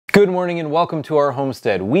Good morning and welcome to our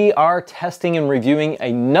homestead. We are testing and reviewing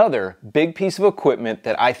another big piece of equipment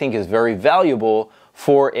that I think is very valuable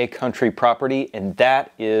for a country property, and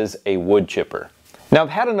that is a wood chipper. Now, I've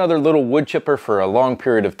had another little wood chipper for a long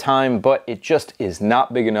period of time, but it just is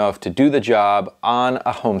not big enough to do the job on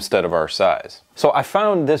a homestead of our size. So I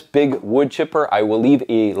found this big wood chipper. I will leave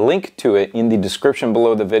a link to it in the description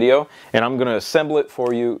below the video, and I'm going to assemble it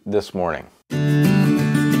for you this morning.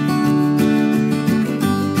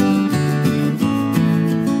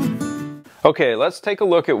 Okay, let's take a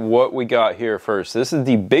look at what we got here first. This is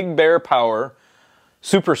the Big Bear Power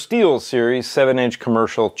Super Steel Series 7-inch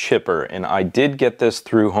commercial chipper, and I did get this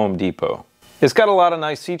through Home Depot. It's got a lot of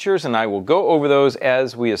nice features, and I will go over those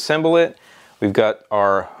as we assemble it. We've got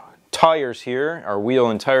our tires here, our wheel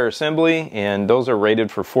and tire assembly, and those are rated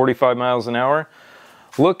for 45 miles an hour.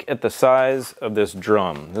 Look at the size of this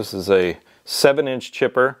drum. This is a 7-inch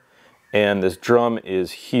chipper, and this drum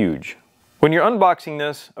is huge. When you're unboxing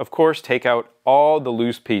this, of course, take out all the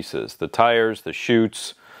loose pieces, the tires, the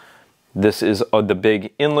chutes. This is the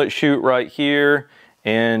big inlet chute right here,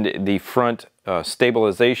 and the front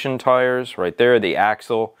stabilization tires right there, the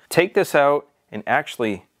axle. Take this out and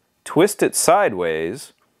actually twist it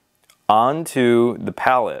sideways onto the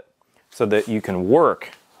pallet so that you can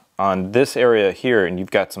work on this area here and you've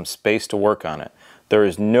got some space to work on it. There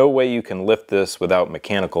is no way you can lift this without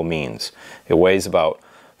mechanical means. It weighs about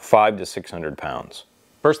 500 to 600 pounds.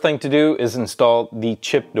 First thing to do is install the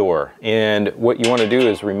chip door, and what you want to do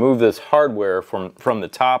is remove this hardware from the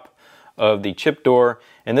top of the chip door,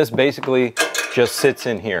 and this basically just sits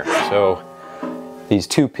in here. So these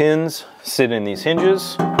two pins sit in these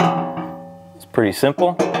hinges. It's pretty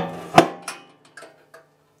simple.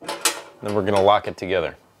 Then we're going to lock it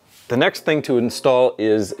together. The next thing to install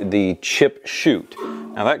is the chip chute.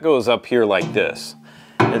 Now that goes up here like this.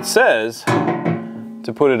 It says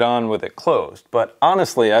to put it on with it closed, but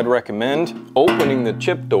honestly I'd recommend opening the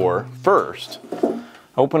chip door first,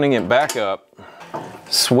 opening it back up,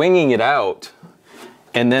 swinging it out,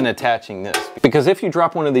 and then attaching this. Because if you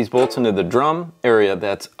drop one of these bolts into the drum area,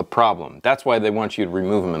 that's a problem. That's why they want you to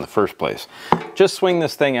remove them in the first place. Just swing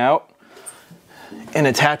this thing out and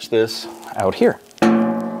attach this out here.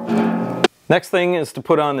 Next thing is to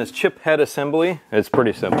put on this chip head assembly. It's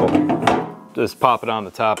pretty simple. Just pop it on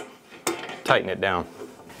the top, tighten it down.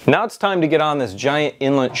 Now it's time to get on this giant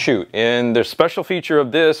inlet chute, and the special feature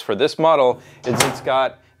of this for this model is it's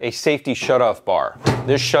got a safety shutoff bar.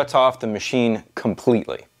 This shuts off the machine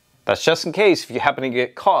completely. That's just in case if you happen to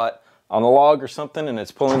get caught on a log or something and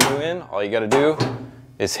it's pulling you in, all you got to do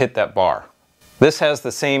is hit that bar. This has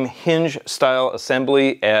the same hinge style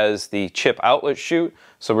assembly as the chip outlet chute,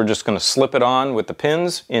 so we're just going to slip it on with the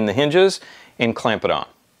pins in the hinges and clamp it on.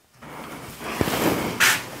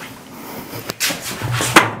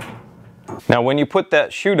 Now when you put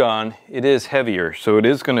that chute on, it is heavier, so it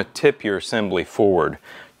is going to tip your assembly forward.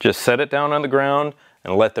 Just set it down on the ground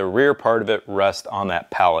and let the rear part of it rest on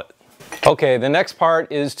that pallet. Okay, the next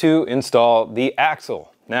part is to install the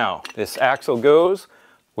axle. Now, this axle goes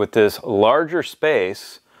with this larger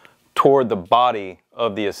space toward the body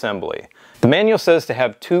of the assembly. The manual says to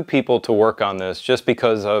have 2 people to work on this just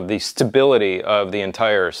because of the stability of the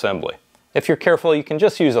entire assembly. If you're careful, you can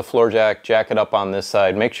just use a floor jack it up on this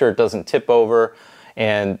side, make sure it doesn't tip over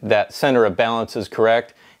and that center of balance is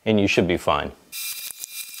correct, and you should be fine.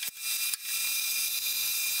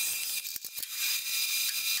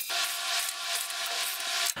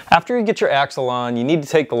 After you get your axle on, you need to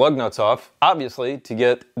take the lug nuts off, obviously, to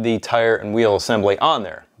get the tire and wheel assembly on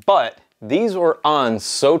there. But these were on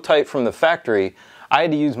so tight from the factory, I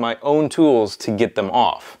had to use my own tools to get them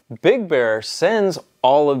off. Big Bear sends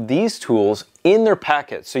all of these tools in their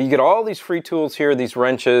packet. So you get all these free tools here, these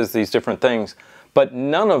wrenches, these different things, but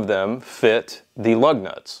none of them fit the lug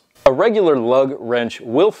nuts. A regular lug wrench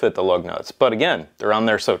will fit the lug nuts, but again, they're on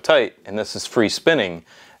there so tight, and this is free spinning,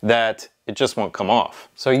 that it just won't come off.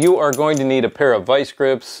 So you are going to need a pair of vice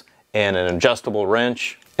grips and an adjustable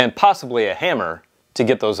wrench and possibly a hammer to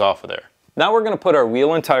get those off of there. Now we're going to put our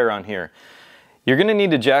wheel and tire on here. You're going to need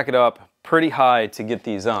to jack it up pretty high to get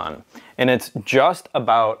these on, and it's just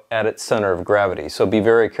about at its center of gravity, so be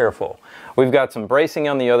very careful. We've got some bracing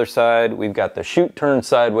on the other side, we've got the chute turned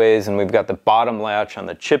sideways, and we've got the bottom latch on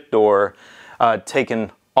the chip door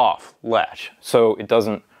taken off latch, so it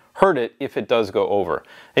doesn't hurt it if it does go over.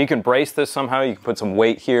 And you can brace this somehow, you can put some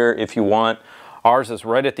weight here if you want. Ours is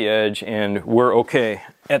right at the edge, and we're okay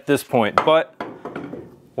at this point, but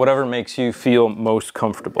whatever makes you feel most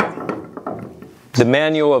comfortable. The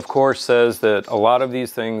manual, of course, says that a lot of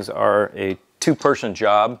these things are a 2-person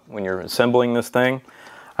job when you're assembling this thing.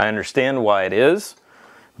 I understand why it is,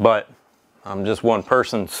 but I'm just one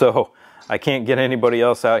person, so I can't get anybody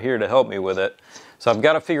else out here to help me with it. So I've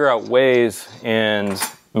got to figure out ways and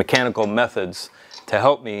mechanical methods to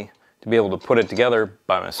help me to be able to put it together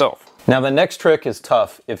by myself. Now the next trick is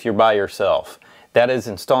tough if you're by yourself. That is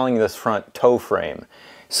installing this front toe frame.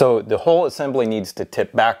 So the whole assembly needs to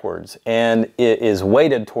tip backwards and it is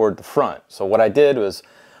weighted toward the front. So what I did was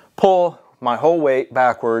pull my whole weight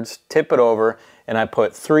backwards, tip it over, and I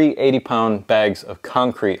put 3 80-pound bags of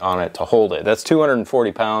concrete on it to hold it. That's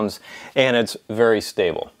 240 pounds and it's very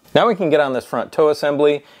stable. Now we can get on this front toe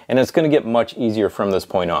assembly and it's going to get much easier from this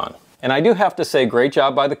point on. And I do have to say, great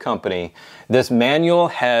job by the company. This manual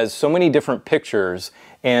has so many different pictures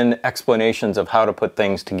and explanations of how to put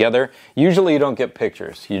things together. Usually you don't get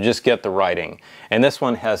pictures, you just get the writing. And this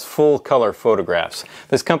one has full color photographs.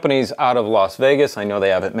 This company's out of Las Vegas. I know they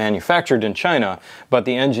have it manufactured in China, but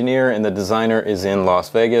the engineer and the designer is in Las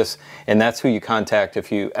Vegas, and that's who you contact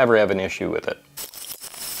if you ever have an issue with it.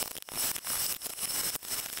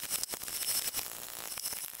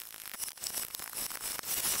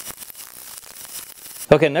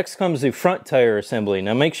 Okay, next comes the front tire assembly.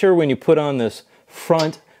 Now make sure when you put on this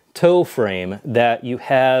front toe frame that you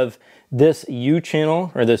have this U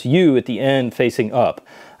channel, or this U at the end, facing up.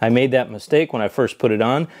 I made that mistake when I first put it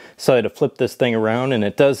on, so I had to flip this thing around, and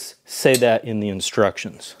it does say that in the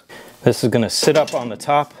instructions. This is going to sit up on the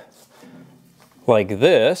top like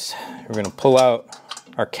this. We're going to pull out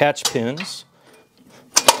our catch pins.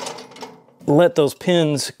 Let those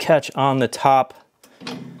pins catch on the top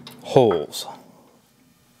holes.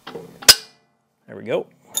 There we go.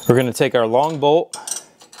 We're going to take our long bolt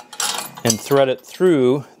and thread it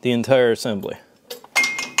through the entire assembly.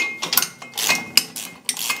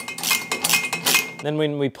 Then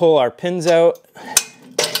when we pull our pins out,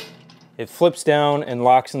 it flips down and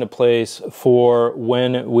locks into place for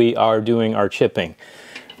when we are doing our chipping.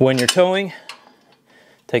 When you're towing,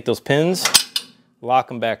 take those pins, lock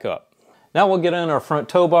them back up. Now we'll get on our front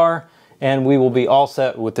tow bar and we will be all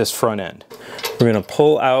set with this front end. We're going to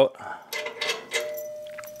pull out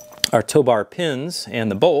our tow bar pins and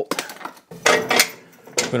the bolt.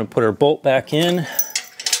 We're going to put our bolt back in,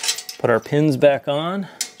 put our pins back on,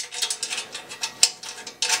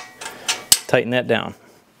 tighten that down.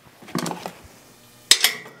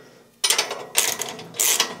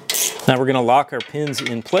 Now we're going to lock our pins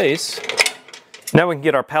in place. Now we can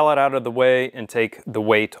get our pallet out of the way and take the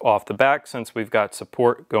weight off the back since we've got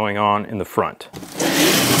support going on in the front.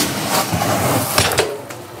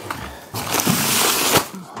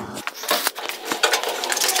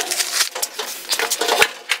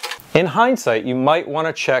 In hindsight, you might want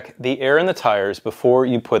to check the air in the tires before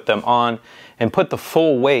you put them on and put the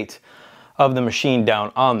full weight of the machine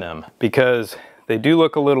down on them, because they do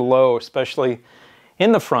look a little low, especially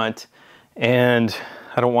in the front, and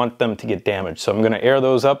I don't want them to get damaged. So I'm going to air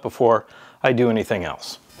those up before I do anything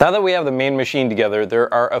else. Now that we have the main machine together,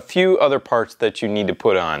 there are a few other parts that you need to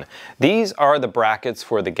put on. These are the brackets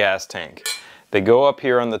for the gas tank. They go up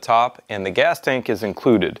here on the top and the gas tank is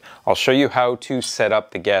included. I'll show you how to set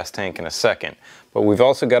up the gas tank in a second. But we've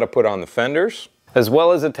also got to put on the fenders as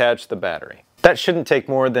well as attach the battery. That shouldn't take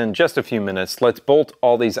more than just a few minutes. Let's bolt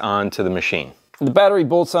all these on to the machine. The battery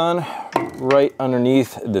bolts on right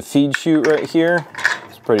underneath the feed chute right here.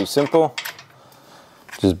 It's pretty simple.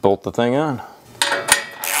 Just bolt the thing on.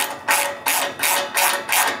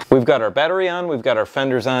 We've got our battery on, we've got our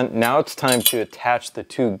fenders on. Now it's time to attach the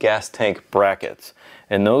two gas tank brackets.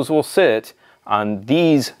 And those will sit on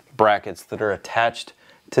these brackets that are attached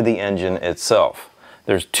to the engine itself.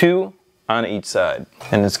 There's two on each side.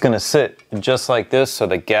 And it's gonna sit just like this so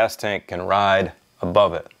the gas tank can ride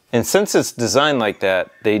above it. And since it's designed like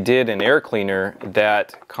that, they did an air cleaner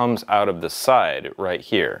that comes out of the side right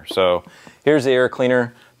here. So here's the air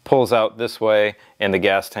cleaner, pulls out this way, and the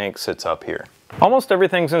gas tank sits up here. Almost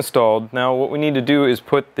everything's installed. Now what we need to do is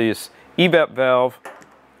put this evap valve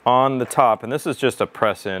on the top, and this is just a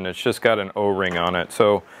press in. It's just got an O-ring on it.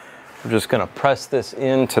 So we're just gonna press this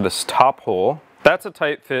into this top hole. That's a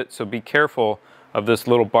tight fit, so be careful of this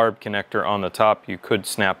little barb connector on the top. You could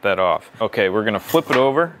snap that off. Okay, we're gonna flip it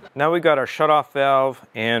over. Now we've got our shutoff valve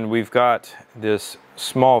and we've got this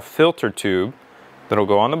small filter tube that'll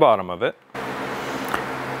go on the bottom of it.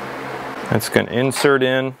 It's gonna insert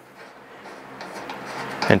in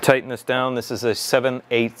and tighten this down. This is a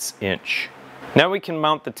 7/8 inch. Now we can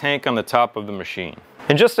mount the tank on the top of the machine.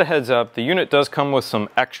 And just a heads up, the unit does come with some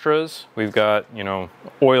extras. We've got,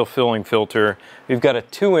 oil filling filter. We've got a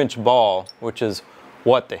 2-inch ball, which is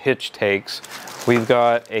what the hitch takes. We've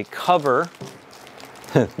got a cover,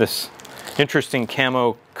 this interesting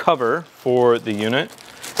camo cover for the unit.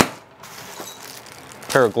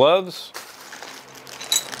 pair of gloves,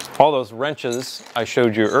 all those wrenches I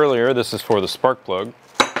showed you earlier. This is for the spark plug.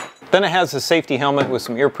 Then it has a safety helmet with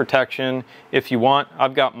some ear protection if you want.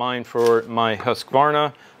 I've got mine for my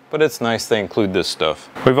Husqvarna, but it's nice they include this stuff.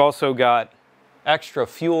 We've also got extra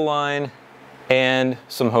fuel line and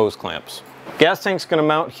some hose clamps. Gas tank's gonna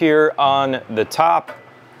mount here on the top.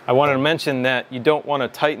 I wanted to mention that you don't want to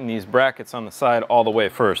tighten these brackets on the side all the way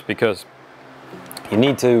first, because you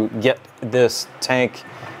need to get this tank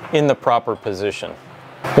in the proper position.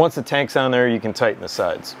 Once the tank's on there, you can tighten the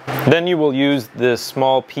sides. Then you will use this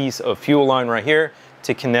small piece of fuel line right here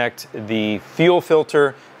to connect the fuel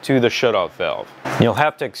filter to the shutoff valve. You'll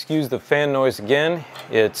have to excuse the fan noise again.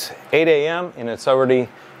 It's 8 a.m. and it's already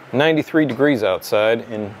 93 degrees outside,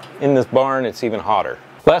 and in this barn it's even hotter.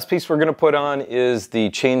 Last piece we're gonna put on is the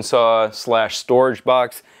chainsaw / storage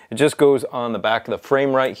box. It just goes on the back of the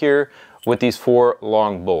frame right here with these 4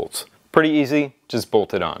 long bolts. Pretty easy, just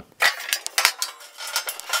bolt it on.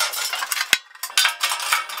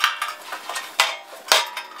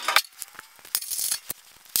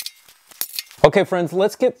 Okay friends,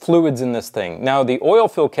 let's get fluids in this thing. Now the oil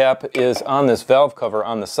fill cap is on this valve cover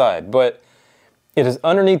on the side, but it is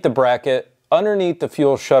underneath the bracket, underneath the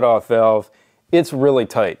fuel shutoff valve. It's really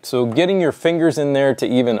tight. So getting your fingers in there to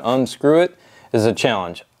even unscrew it is a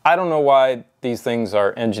challenge. I don't know why these things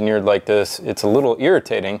are engineered like this. It's a little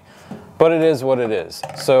irritating, but it is what it is.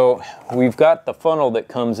 So we've got the funnel that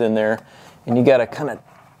comes in there, and you gotta kind of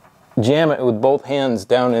jam it with both hands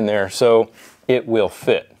down in there so it will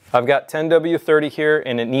fit. I've got 10W30 here,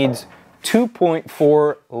 and it needs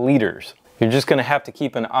 2.4 liters. You're just gonna have to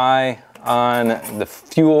keep an eye on the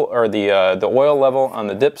fuel or the oil level on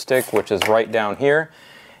the dipstick, which is right down here,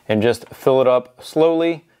 and just fill it up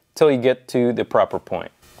slowly till you get to the proper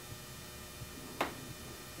point.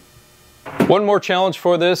 One more challenge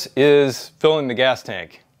for this is filling the gas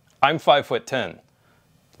tank. I'm 5'10".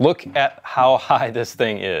 Look at how high this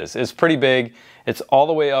thing is. It's pretty big. It's all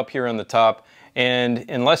the way up here on the top, and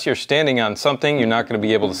unless you're standing on something, you're not going to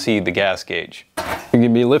be able to see the gas gauge. You're going to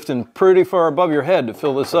be lifting pretty far above your head to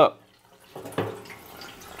fill this up.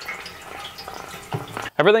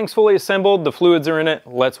 Everything's fully assembled, the fluids are in it.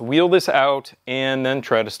 Let's wheel this out and then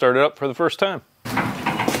try to start it up for the first time.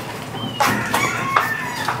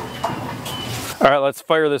 All right, let's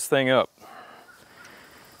fire this thing up.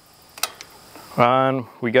 On,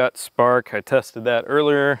 we got spark. I tested that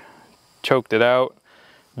earlier, choked it out.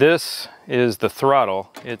 This is the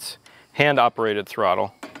throttle. It's hand-operated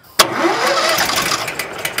throttle.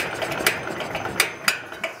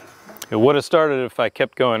 It would have started if I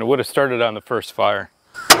kept going. It would have started on the first fire.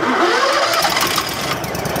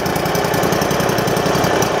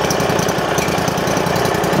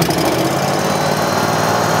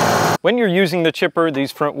 When you're using the chipper,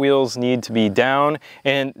 these front wheels need to be down,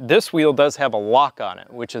 and this wheel does have a lock on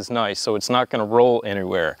it, which is nice, so it's not going to roll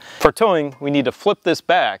anywhere. For towing, we need to flip this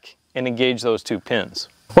back and engage those 2 pins.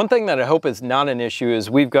 One thing that I hope is not an issue is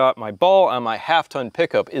we've got my ball on my half-ton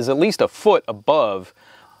pickup is at least a foot above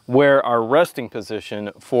where our resting position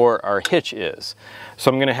for our hitch is. So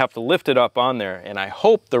I'm gonna have to lift it up on there, and I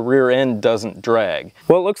hope the rear end doesn't drag.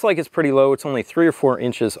 Well, it looks like it's pretty low. It's only 3 or 4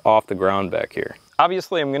 inches off the ground back here.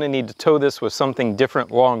 Obviously, I'm gonna need to tow this with something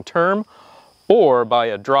different long-term or buy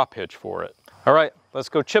a drop hitch for it. All right, let's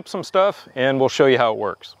go chip some stuff and we'll show you how it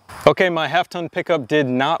works. Okay, my half-ton pickup did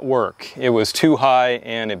not work. It was too high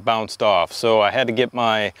and it bounced off. So I had to get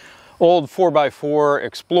my old 4x4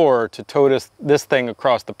 Explorer to tow this thing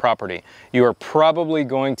across the property. You are probably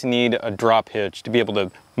going to need a drop hitch to be able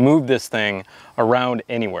to move this thing around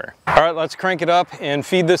anywhere. All right, let's crank it up and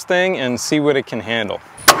feed this thing and see what it can handle.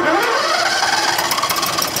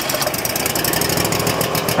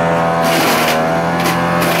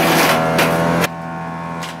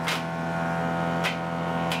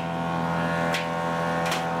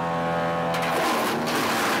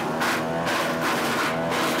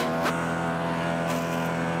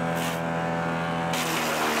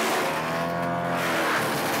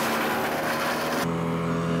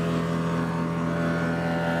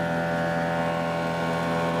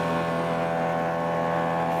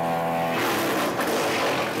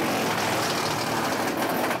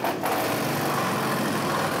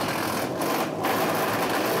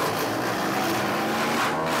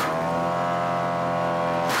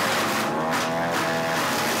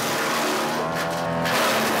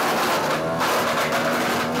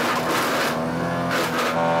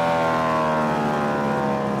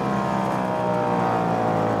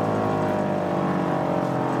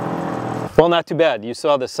 Well, not too bad. You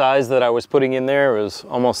saw the size that I was putting in there. It was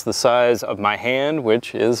almost the size of my hand,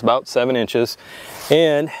 which is about 7 inches.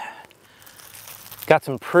 And got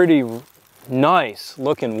some pretty nice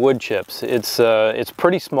looking wood chips. It's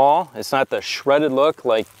pretty small. It's not the shredded look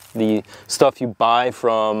like the stuff you buy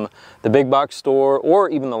from the big box store or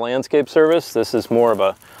even the landscape service. This is more of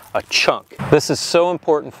a chunk. This is so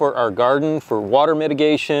important for our garden, for water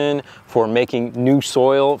mitigation, for making new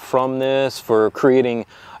soil from this, for creating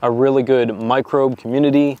a really good microbe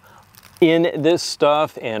community in this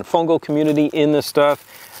stuff and fungal community in this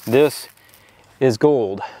stuff. This is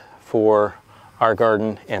gold for our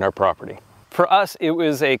garden and our property. For us, it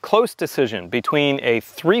was a close decision between a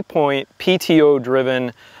 3-point PTO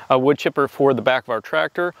driven wood chipper for the back of our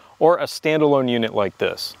tractor or a standalone unit like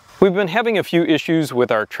this. We've been having a few issues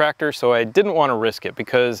with our tractor, so I didn't want to risk it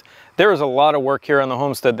because there is a lot of work here on the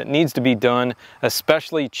homestead that needs to be done,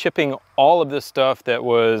 especially chipping all of this stuff that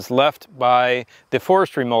was left by the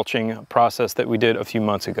forestry mulching process that we did a few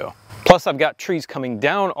months ago. Plus, I've got trees coming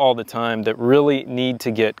down all the time that really need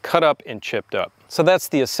to get cut up and chipped up. So that's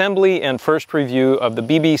the assembly and first review of the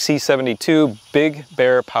BBC72 Big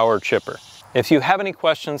Bear Power Chipper. If you have any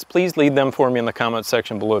questions, please leave them for me in the comment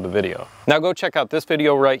section below the video. Now go check out this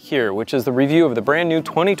video right here, which is the review of the brand new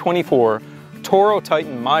 2024 Toro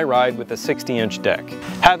Titan My Ride with a 60-inch deck.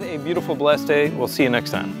 Have a beautiful, blessed day. We'll see you next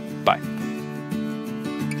time.